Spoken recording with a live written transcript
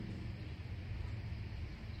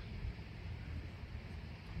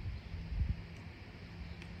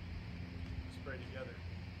pray together.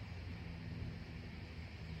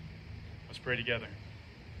 Let's pray together.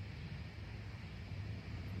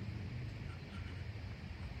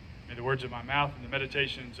 May the words of my mouth and the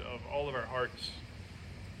meditations of all of our hearts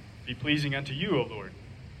be pleasing unto you, O Lord,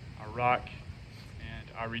 our rock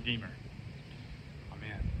and our Redeemer.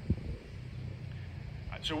 Amen.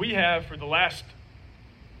 So we have, for the last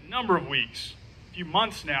number of weeks, a few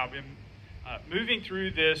months now, been moving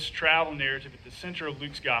through this travel narrative at the center of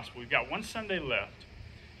Luke's gospel. We've got one Sunday left.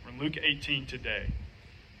 We're in Luke 18 today.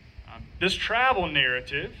 This travel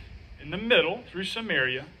narrative in the middle through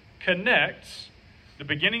Samaria connects the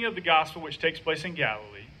beginning of the gospel, which takes place in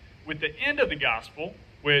Galilee, with the end of the gospel,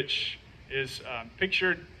 which is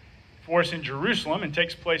pictured for us in Jerusalem and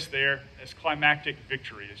takes place there as climactic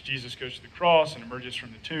victory, as Jesus goes to the cross and emerges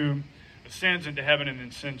from the tomb, ascends into heaven, and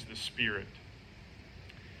then sends the Spirit.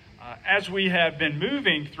 As we have been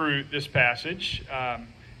moving through this passage,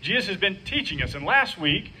 Jesus has been teaching us. And last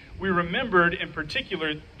week, we remembered in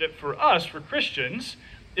particular that for us, for Christians,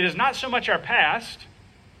 it is not so much our past,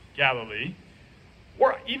 Galilee,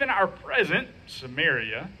 or even our present,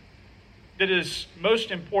 Samaria, that is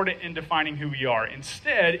most important in defining who we are.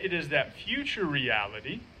 Instead, it is that future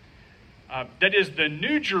reality that is the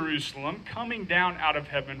new Jerusalem coming down out of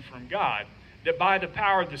heaven from God, that by the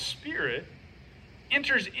power of the Spirit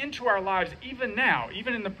enters into our lives even now,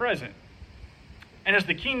 even in the present. And as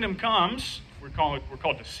the kingdom comes, we're called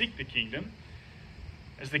to seek the kingdom.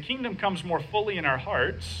 As the kingdom comes more fully in our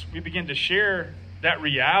hearts, we begin to share that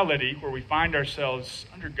reality where we find ourselves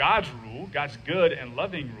under God's rule, God's good and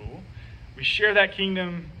loving rule. We share that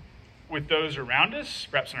kingdom with those around us,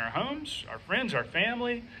 perhaps in our homes, our friends, our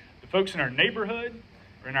family, the folks in our neighborhood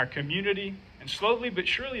or in our community. And slowly but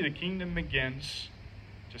surely the kingdom begins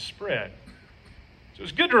to spread. So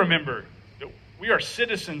it's good to remember that we are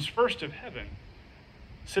citizens first of heaven,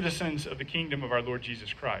 citizens of the kingdom of our Lord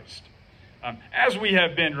Jesus Christ. As we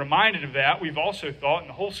have been reminded of that, we've also thought in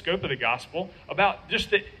the whole scope of the gospel about just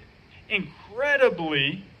the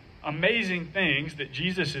incredibly amazing things that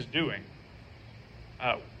Jesus is doing.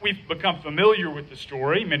 We've become familiar with the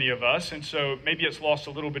story, many of us, and so maybe it's lost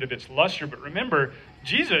a little bit of its luster. But remember,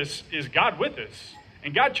 Jesus is God with us,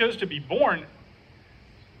 and God chose to be born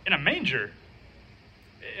in a manger,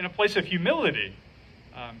 in a place of humility.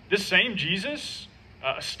 This same Jesus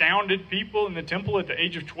astounded people in the temple at the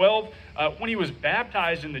age of 12. When he was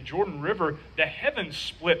baptized in the Jordan River, the heavens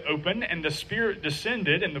split open and the Spirit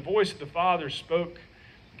descended, and the voice of the Father spoke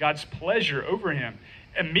God's pleasure over him.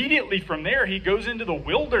 Immediately from there, he goes into the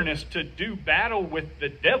wilderness to do battle with the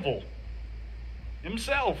devil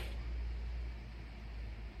himself.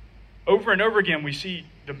 Over and over again, we see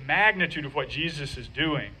the magnitude of what Jesus is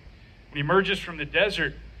doing. When he emerges from the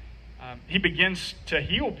desert, he begins to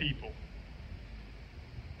heal people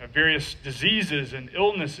of various diseases and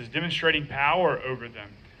illnesses, demonstrating power over them,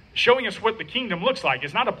 showing us what the kingdom looks like.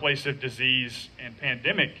 It's not a place of disease and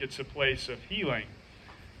pandemic. It's a place of healing,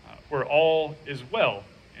 where all is well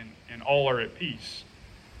and all are at peace.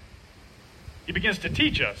 He begins to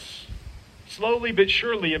teach us, slowly but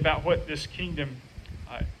surely, about what this kingdom,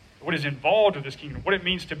 what is involved with this kingdom, what it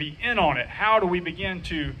means to be in on it. How do we begin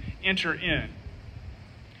to enter in?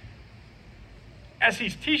 As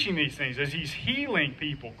he's teaching these things, as he's healing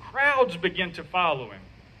people, crowds begin to follow him.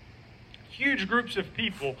 Huge groups of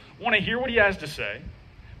people want to hear what he has to say,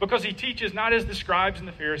 because he teaches not as the scribes and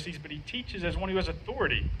the Pharisees, but he teaches as one who has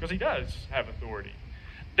authority, because he does have authority.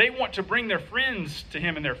 They want to bring their friends to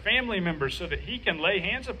him and their family members so that he can lay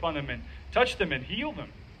hands upon them and touch them and heal them.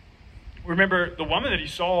 Remember the woman that he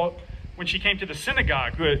saw when she came to the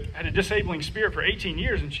synagogue, who had a disabling spirit for 18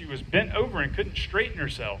 years, and she was bent over and couldn't straighten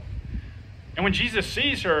herself. And when Jesus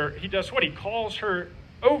sees her, he does what? He calls her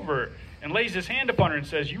over and lays his hand upon her and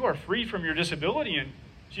says, "You are free from your disability." And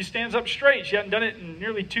she stands up straight. She hadn't done it in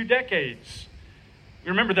nearly 2 decades. We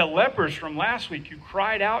remember the lepers from last week who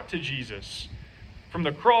cried out to Jesus from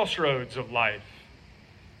the crossroads of life.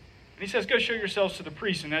 And he says, "Go show yourselves to the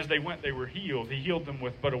priests." And as they went, they were healed. He healed them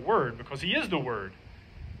with but a word, because he is the Word.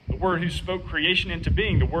 The Word who spoke creation into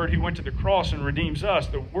being. The Word who went to the cross and redeems us.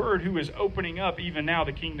 The Word who is opening up even now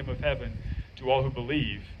the kingdom of heaven to all who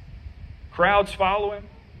believe. Crowds follow him.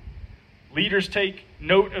 Leaders take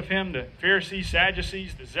note of him. The Pharisees,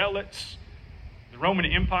 Sadducees, the Zealots. The Roman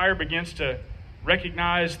Empire begins to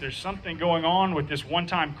recognize there's something going on with this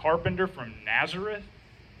one-time carpenter from Nazareth.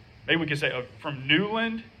 Maybe we could say from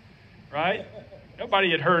Newland, right?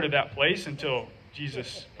 Nobody had heard of that place until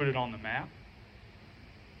Jesus put it on the map.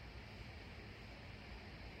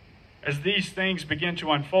 As these things begin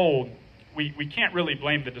to unfold, we can't really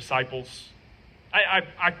blame the disciples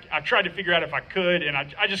I tried to figure out if I could, and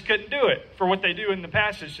I just couldn't do it for what they do in the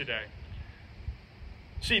passage today.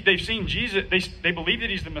 See, they've seen Jesus. They believe that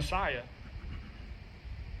he's the Messiah.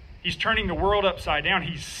 He's turning the world upside down.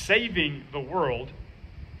 He's saving the world.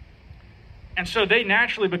 And so they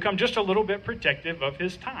naturally become just a little bit protective of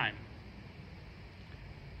his time.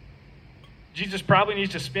 Jesus probably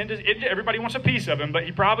needs to spend everybody wants a piece of him, but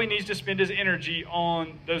he probably needs to spend his energy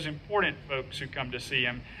on those important folks who come to see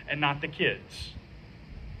him and not the kids.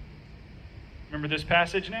 Remember this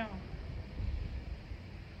passage now?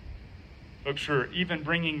 Folks were even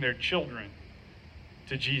bringing their children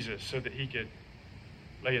to Jesus so that he could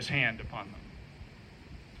lay his hand upon them.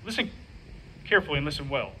 Listen carefully and listen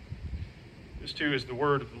well. This too is the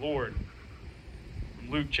word of the Lord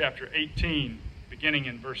from Luke chapter 18, beginning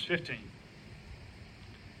in verse 15.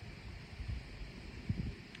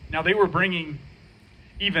 Now they were bringing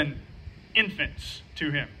even infants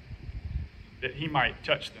to him that he might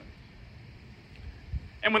touch them.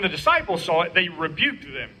 And when the disciples saw it, they rebuked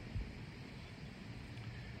them.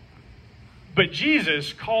 But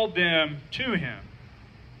Jesus called them to him,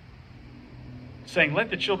 saying, "Let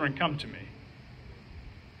the children come to me,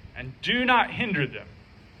 and do not hinder them,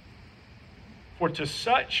 for to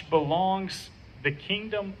such belongs the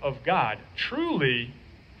kingdom of God. Truly,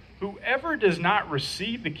 whoever does not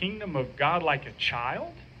receive the kingdom of God like a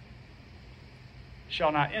child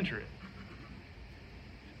shall not enter it."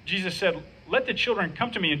 Jesus said, "Let the children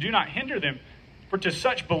come to me and do not hinder them, for to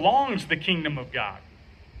such belongs the kingdom of God.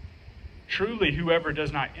 Truly, whoever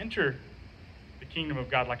does not enter the kingdom of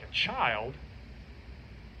God like a child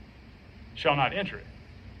shall not enter it."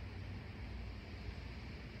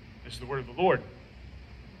 This is the word of the Lord.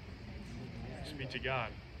 Thanks be to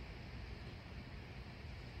God.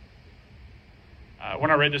 When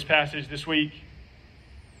I read this passage this week,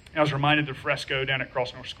 I was reminded of the fresco down at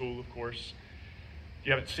Cross North School, of course. If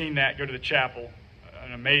you haven't seen that, go to the chapel.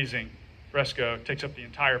 An amazing fresco. It takes up the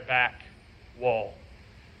entire back wall.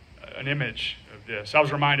 An image of this. I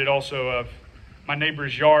was reminded also of my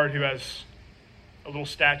neighbor's yard, who has a little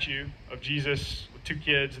statue of Jesus with two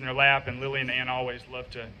kids in their lap, and Lily and Anna always love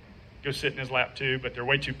to go sit in his lap too, but they're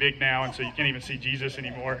way too big now, and so you can't even see Jesus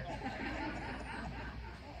anymore.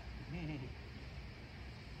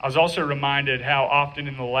 I was also reminded how often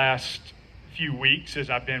in the last few weeks, as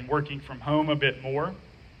I've been working from home a bit more,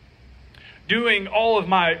 doing all of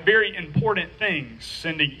my very important things,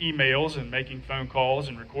 sending emails and making phone calls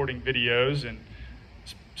and recording videos and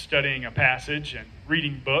studying a passage and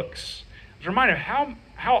reading books, I was reminded of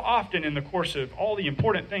how often in the course of all the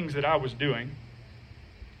important things that I was doing,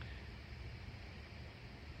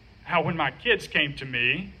 how when my kids came to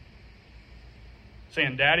me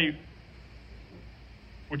saying, "Daddy,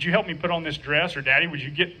 would you help me put on this dress?" or "Daddy, would you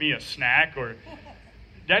get me a snack?" or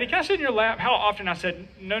 "Daddy, can I sit in your lap?" How often I said,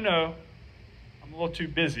 no, I'm a little too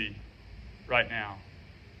busy right now.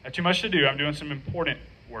 I have too much to do. I'm doing some important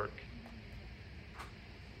work.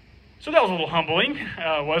 So that was a little humbling,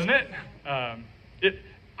 wasn't it?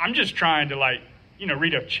 I'm just trying to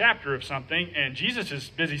read a chapter of something, and Jesus is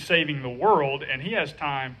busy saving the world, and he has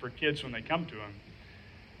time for kids when they come to him.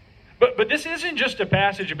 But this isn't just a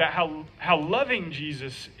passage about how loving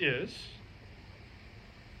Jesus is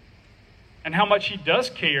and how much he does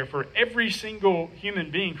care for every single human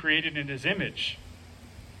being created in his image,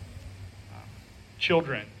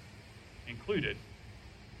 children included.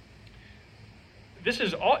 This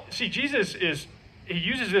is all. See, Jesus he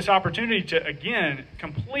uses this opportunity to, again,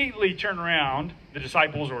 completely turn around the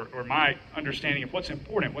disciples or my understanding of what's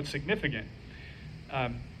important, what's significant.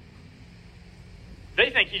 They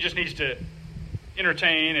think he just needs to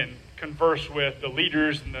entertain and converse with the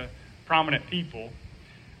leaders and the prominent people.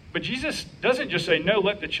 But Jesus doesn't just say, "No,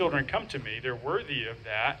 let the children come to me. They're worthy of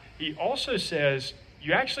that." He also says,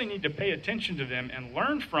 you actually need to pay attention to them and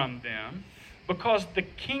learn from them, because the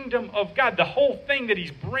kingdom of God, the whole thing that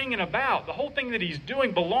he's bringing about, the whole thing that he's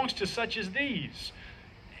doing belongs to such as these.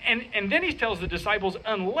 And then he tells the disciples,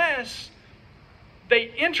 unless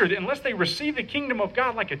they receive the kingdom of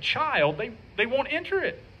God like a child, they won't enter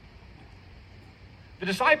it. The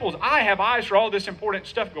disciples, I have eyes for all this important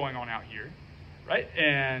stuff going on out here, right?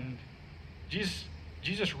 And Jesus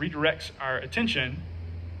redirects our attention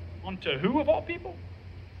onto who of all people?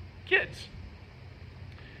 Kids.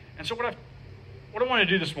 And so what I want to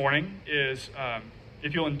do this morning is,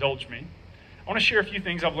 if you'll indulge me, I want to share a few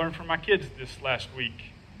things I've learned from my kids this last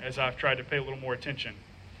week as I've tried to pay a little more attention.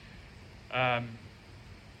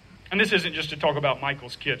 And this isn't just to talk about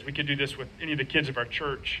Michael's kids. We could do this with any of the kids of our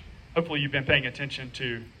church. Hopefully you've been paying attention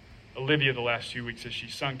to Olivia the last few weeks as she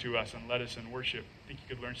sung to us and led us in worship. I think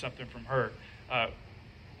you could learn something from her.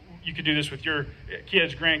 you could do this with your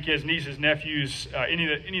kids, grandkids, nieces, nephews, any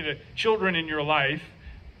of the children in your life,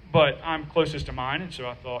 but I'm closest to mine, and so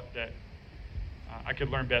I thought that I could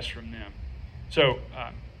learn best from them. So,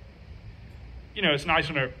 it's nice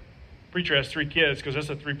when a preacher has 3 kids, because that's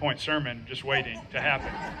a 3-point sermon just waiting to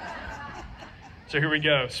happen. So here we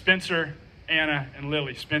go. Spencer, Anna, and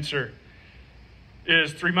Lily. Spencer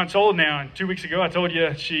is 3 months old now, and 2 weeks ago I told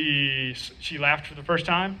you she laughed for the first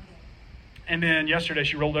time, and then yesterday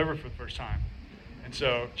she rolled over for the first time. And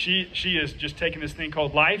so she is just taking this thing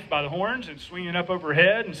called life by the horns and swinging it up over her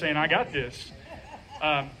head and saying, I got this.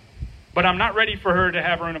 But I'm not ready for her to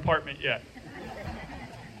have her own apartment yet.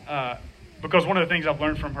 Because one of the things I've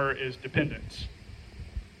learned from her is dependence.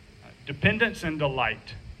 Dependence and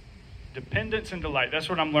delight. Dependence and delight. That's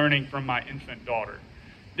what I'm learning from my infant daughter.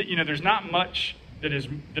 There's not much that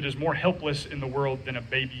is more helpless in the world than a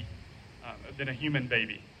baby, than a human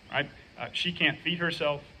baby, right? She can't feed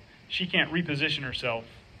herself. She can't reposition herself.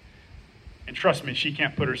 And trust me, she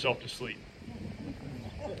can't put herself to sleep.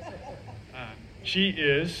 She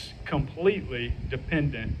is completely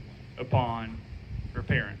dependent upon her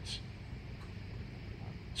parents.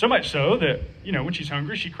 So much so that, when she's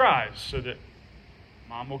hungry, she cries so that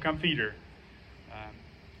mom will come feed her.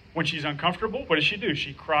 When she's uncomfortable, what does she do?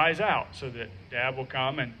 She cries out so that dad will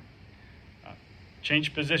come and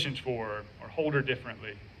change positions for her or hold her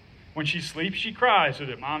differently. When she sleeps, she cries so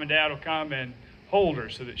that mom and dad will come and hold her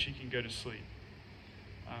so that she can go to sleep.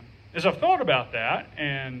 As I've thought about that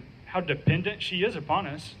and how dependent she is upon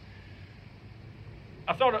us,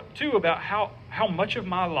 I've thought too about how much of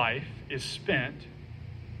my life is spent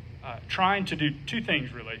trying to do 2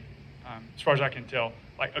 things, really, as far as I can tell.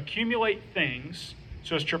 Like accumulate things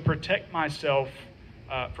so as to protect myself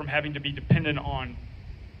from having to be dependent on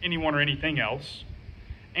anyone or anything else,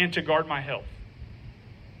 and to guard my health.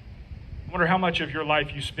 I wonder how much of your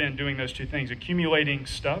life you spend doing those 2 things, accumulating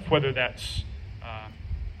stuff, whether that's,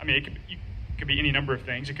 it could be any number of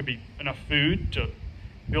things. It could be enough food to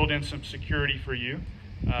build in some security for you.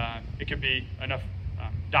 It could be enough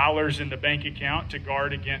dollars in the bank account to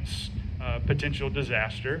guard against potential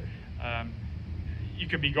disaster. You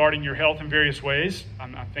could be guarding your health in various ways.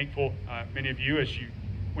 I'm thankful many of you,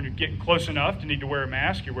 when you're getting close enough to need to wear a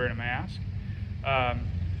mask, you're wearing a mask.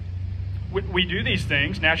 We do these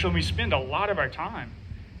things. Naturally, we spend a lot of our time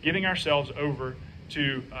giving ourselves over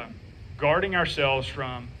to guarding ourselves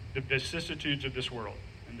from the vicissitudes of this world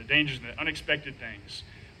and the dangers and the unexpected things.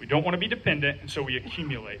 We don't want to be dependent, and so we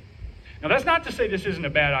accumulate. Now, that's not to say this isn't a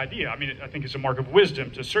bad idea. I think it's a mark of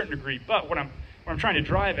wisdom to a certain degree, but what I'm trying to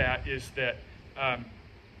drive at is that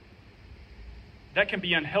that can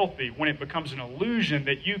be unhealthy when it becomes an illusion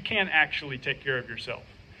that you can actually take care of yourself,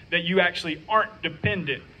 that you actually aren't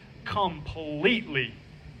dependent completely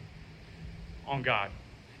on God.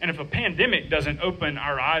 And if a pandemic doesn't open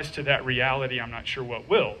our eyes to that reality, I'm not sure what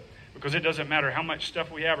will, because it doesn't matter how much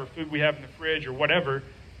stuff we have or food we have in the fridge or whatever,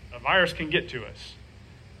 a virus can get to us.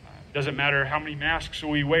 It doesn't matter how many masks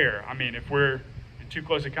we wear. If we're in too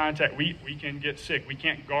close a contact, we can get sick. We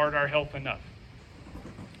can't guard our health enough.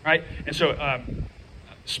 Right? And so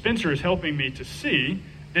Spencer is helping me to see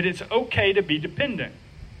that it's okay to be dependent.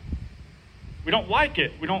 We don't like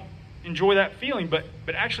it. We don't enjoy that feeling, but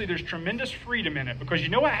actually there's tremendous freedom in it, because you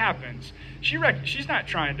know what happens? She's not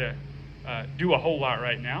trying to do a whole lot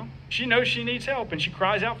right now. She knows she needs help, and she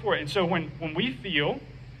cries out for it. And so when we feel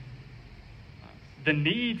the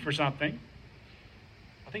need for something,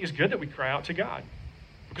 I think it's good that we cry out to God.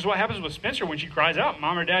 Because what happens with Spencer when she cries out,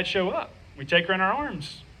 mom or dad show up. We take her in our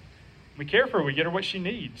arms. We care for her. We get her what she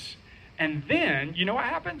needs. And then, you know what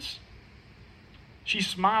happens? She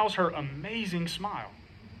smiles her amazing smile.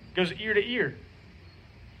 Goes ear to ear.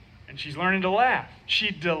 And she's learning to laugh.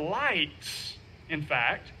 She delights, in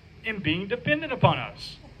fact, in being dependent upon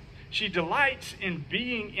us. She delights in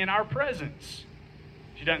being in our presence.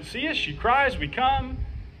 She doesn't see us. She cries. We come.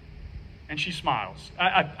 And she smiles.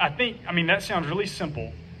 I think, that sounds really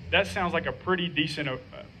simple. That sounds like a pretty decent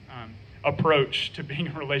approach to being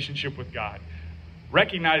in a relationship with God.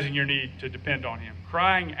 Recognizing your need to depend on Him.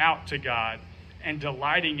 Crying out to God and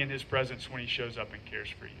delighting in His presence when He shows up and cares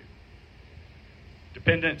for you.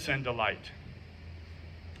 Dependence and delight.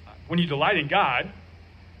 When you delight in God,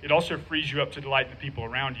 it also frees you up to delight in the people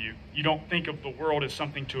around you. You don't think of the world as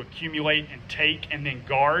something to accumulate and take and then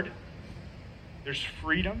guard. There's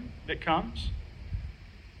freedom that comes.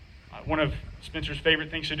 One of Spencer's favorite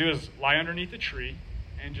things to do is lie underneath a tree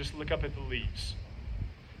and just look up at the leaves.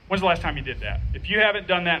 When's the last time you did that? If you haven't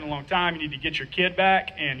done that in a long time, you need to get your kid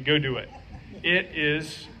back and go do it. It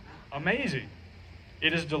is amazing.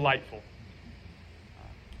 It is delightful.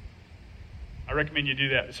 I recommend you do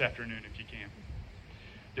that this afternoon if you can.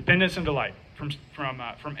 Dependence and delight.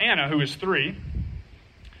 From Anna, who is 3,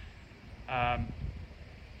 I'm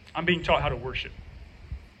being taught how to worship.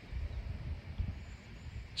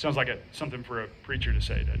 Sounds like something for a preacher to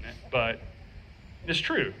say, doesn't it? But it's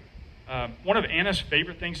true. One of Anna's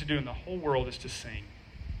favorite things to do in the whole world is to sing.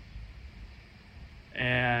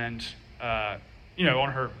 And,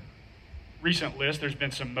 on her recent list, there's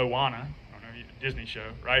been some Moana, I don't know, Disney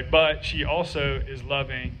show, right? But she also is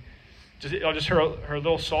loving just her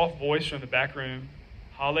little soft voice from the back room.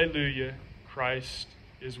 Hallelujah, Christ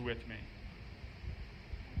is with me.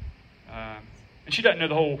 And she doesn't know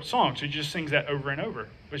the whole song, so she just sings that over and over.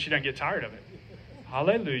 But she doesn't get tired of it.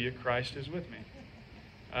 Hallelujah, Christ is with me.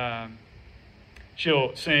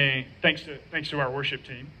 She'll sing, thanks to our worship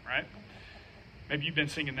team, right? Maybe you've been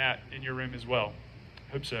singing that in your room as well.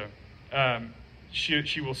 I hope so.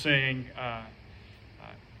 She will sing,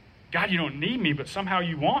 God, you don't need me, but somehow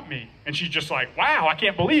you want me. And she's just like, wow, I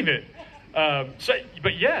can't believe it.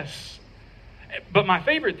 But yes. But my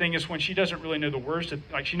favorite thing is when she doesn't really know the words.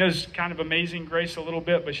 Like she knows kind of Amazing Grace a little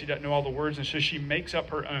bit, but she doesn't know all the words. And so she makes up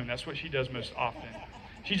her own. That's what she does most often.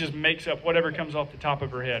 She just makes up whatever comes off the top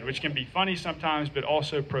of her head, which can be funny sometimes, but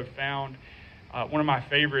also profound. One of my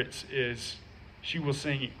favorites is she will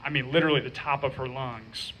sing, literally at the top of her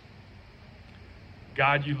lungs,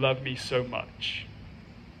 God, you love me so much.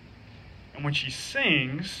 And when she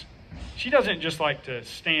sings, she doesn't just like to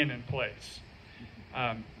stand in place.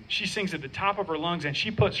 She sings at the top of her lungs, and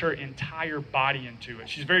she puts her entire body into it.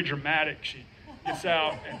 She's very dramatic. She gets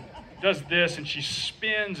out and does this, and she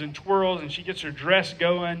spins and twirls, and she gets her dress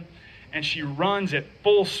going, and she runs at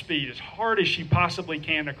full speed, as hard as she possibly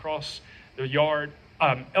can across the yard,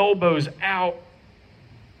 elbows out.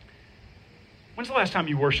 When's the last time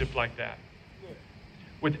you worshiped like that?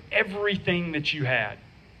 With everything that you had.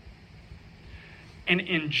 And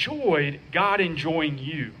enjoyed God enjoying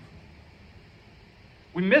you.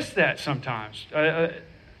 We miss that sometimes.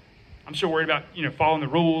 I'm so worried about, following the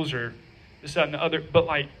rules or this, that, and the other. But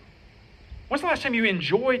when's the last time you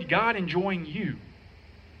enjoyed God enjoying you?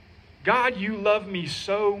 God, you love me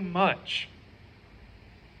so much.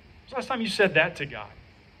 When's the last time you said that to God?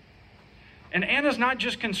 And Anna's not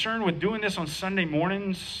just concerned with doing this on Sunday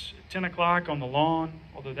mornings at 10 o'clock on the lawn,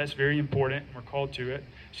 although that's very important and we're called to it.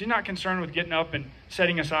 She's not concerned with getting up and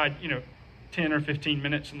setting aside, 10 or 15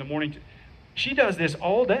 minutes in the morning. She does this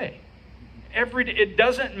all day. Every day. It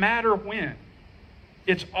doesn't matter when.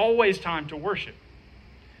 It's always time to worship.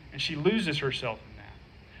 And she loses herself in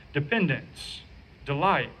that. Dependence,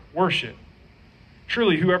 delight, worship.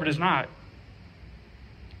 Truly, whoever does not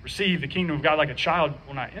receive the kingdom of God like a child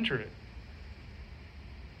will not enter it.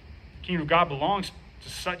 The kingdom of God belongs to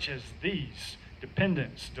such as these.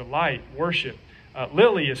 Dependence, delight, worship.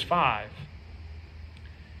 Lily is 5.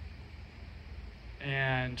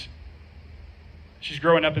 And she's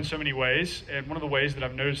growing up in so many ways, and one of the ways that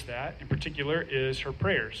I've noticed that in particular is her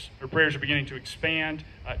prayers. Her prayers are beginning to expand,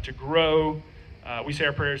 to grow. We say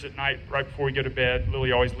our prayers at night right before we go to bed.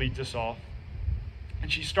 Lily always leads us off.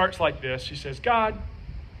 And she starts like this. She says, God,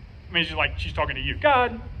 she's talking to you.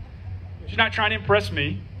 God, she's not trying to impress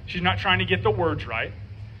me. She's not trying to get the words right.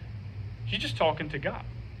 She's just talking to God.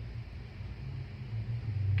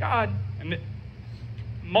 God, and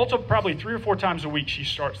probably 3 or 4 times a week she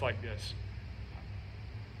starts like this.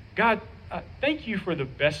 God, thank you for the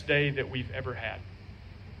best day that we've ever had.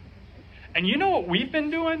 And you know what we've been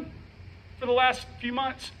doing for the last few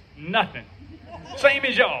months? Nothing. Same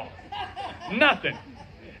as y'all. Nothing.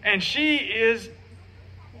 And she is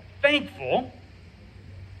thankful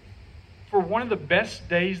for one of the best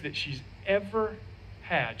days that she's ever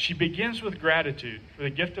had. She begins with gratitude for the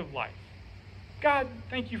gift of life. God,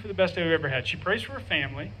 thank you for the best day we've ever had. She prays for her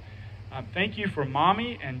family. Thank you for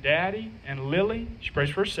Mommy and Daddy and Lily. She prays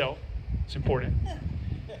for herself. It's important.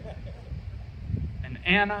 And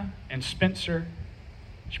Anna and Spencer.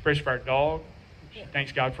 She prays for our dog. She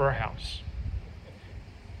thanks God for our house.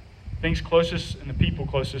 Things closest and the people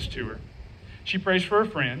closest to her. She prays for her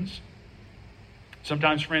friends.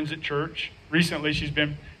 Sometimes friends at church. Recently, she's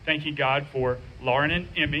been thanking God for Lauren and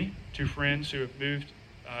Emmy, 2 friends who have moved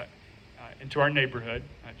into our neighborhood.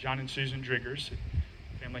 John and Susan Driggers.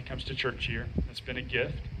 Family comes to church here. That's been a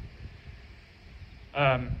gift.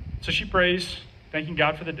 So she prays, thanking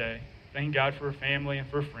God for the day, thanking God for her family and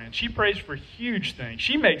for her friends. She prays for huge things.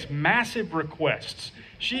 She makes massive requests.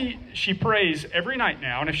 She prays every night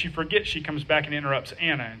now, and if she forgets, she comes back and interrupts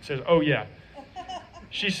Anna and says, oh yeah.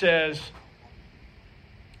 She says,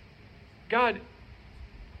 God,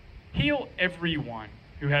 heal everyone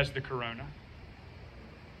who has the corona.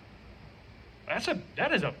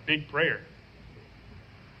 That is a big prayer.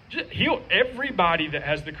 Just heal everybody that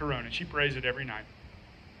has the corona. She prays it every night.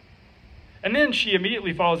 And then she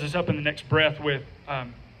immediately follows this up in the next breath with,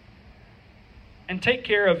 and take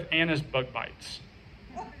care of Anna's bug bites.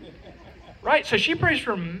 Right? So she prays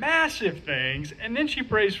for massive things, and then she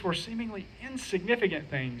prays for seemingly insignificant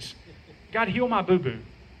things. God, heal my boo-boo.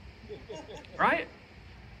 Right?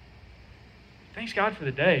 Thanks God for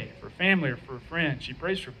the day, for family, or for friends. She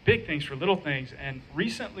prays for big things, for little things, and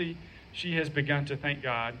recently she has begun to thank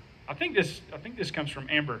God. I think this comes from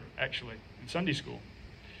Amber, actually, in Sunday school.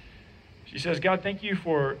 She says, God, thank you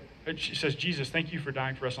for, she says, Jesus, thank you for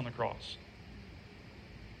dying for us on the cross.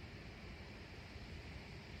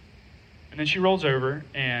 And then she rolls over,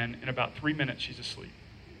 and in about 3 minutes, she's asleep.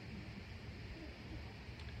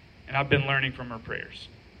 And I've been learning from her prayers.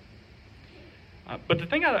 But the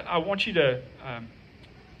thing I want you to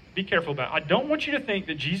be careful about, I don't want you to think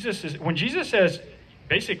that Jesus is, when Jesus says,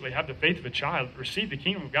 basically, have the faith of a child, receive the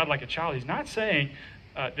kingdom of God like a child, he's not saying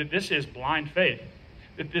that this is blind faith,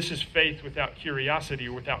 that this is faith without curiosity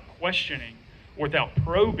or without questioning or without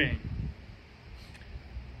probing.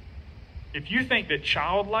 If you think that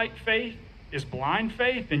childlike faith is blind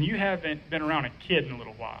faith, then you haven't been around a kid in a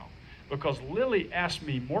little while. Because Lily asked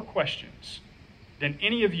me more questions than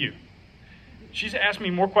any of you. She's asked me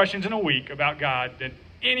more questions in a week about God than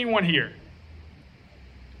anyone here.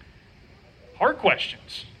 Hard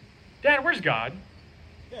questions. Dad, where's God?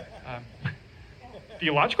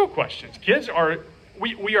 Theological questions. Kids are,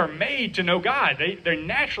 we are made to know God. They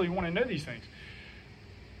naturally want to know these things.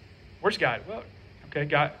 Where's God? Well, okay,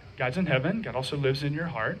 God's in heaven. God also lives in your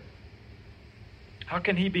heart. How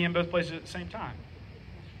can he be in both places at the same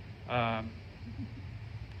time?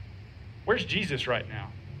 Where's Jesus right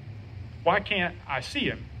now? Why can't I see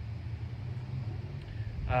him?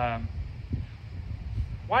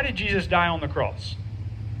 Why did Jesus die on the cross?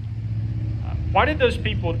 Why did those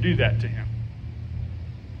people do that to him?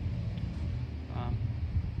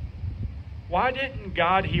 Why didn't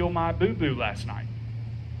God heal my boo-boo last night?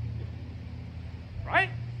 Right?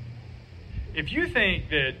 If you think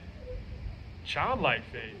that childlike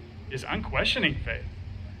faith is unquestioning faith,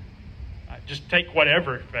 just take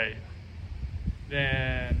whatever faith,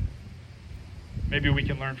 then maybe we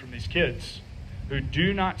can learn from these kids who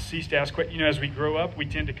do not cease to ask questions. You know, as we grow up, we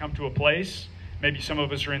tend to come to a place, maybe some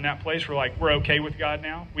of us are in that place, we're okay with God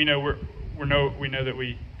now. We know that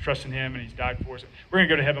we trust in him and he's died for us. We're going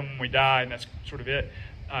to go to heaven when we die, and that's sort of it.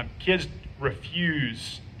 Kids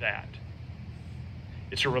refuse that.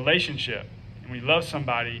 It's a relationship. And when you love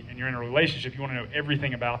somebody and you're in a relationship, you want to know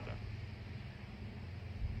everything about them.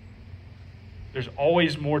 There's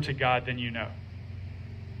always more to God than you know.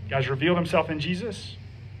 God's revealed himself in Jesus.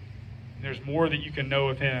 And there's more that you can know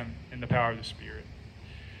of him in the power of the Spirit.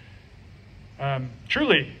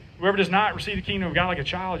 Truly, whoever does not receive the kingdom of God like a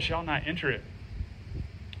child shall not enter it.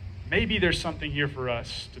 Maybe there's something here for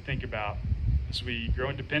us to think about as we grow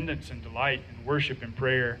in dependence and delight and worship and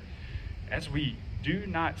prayer, as we do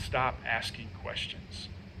not stop asking questions.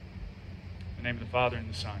 In the name of the Father, and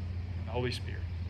the Son, and the Holy Spirit.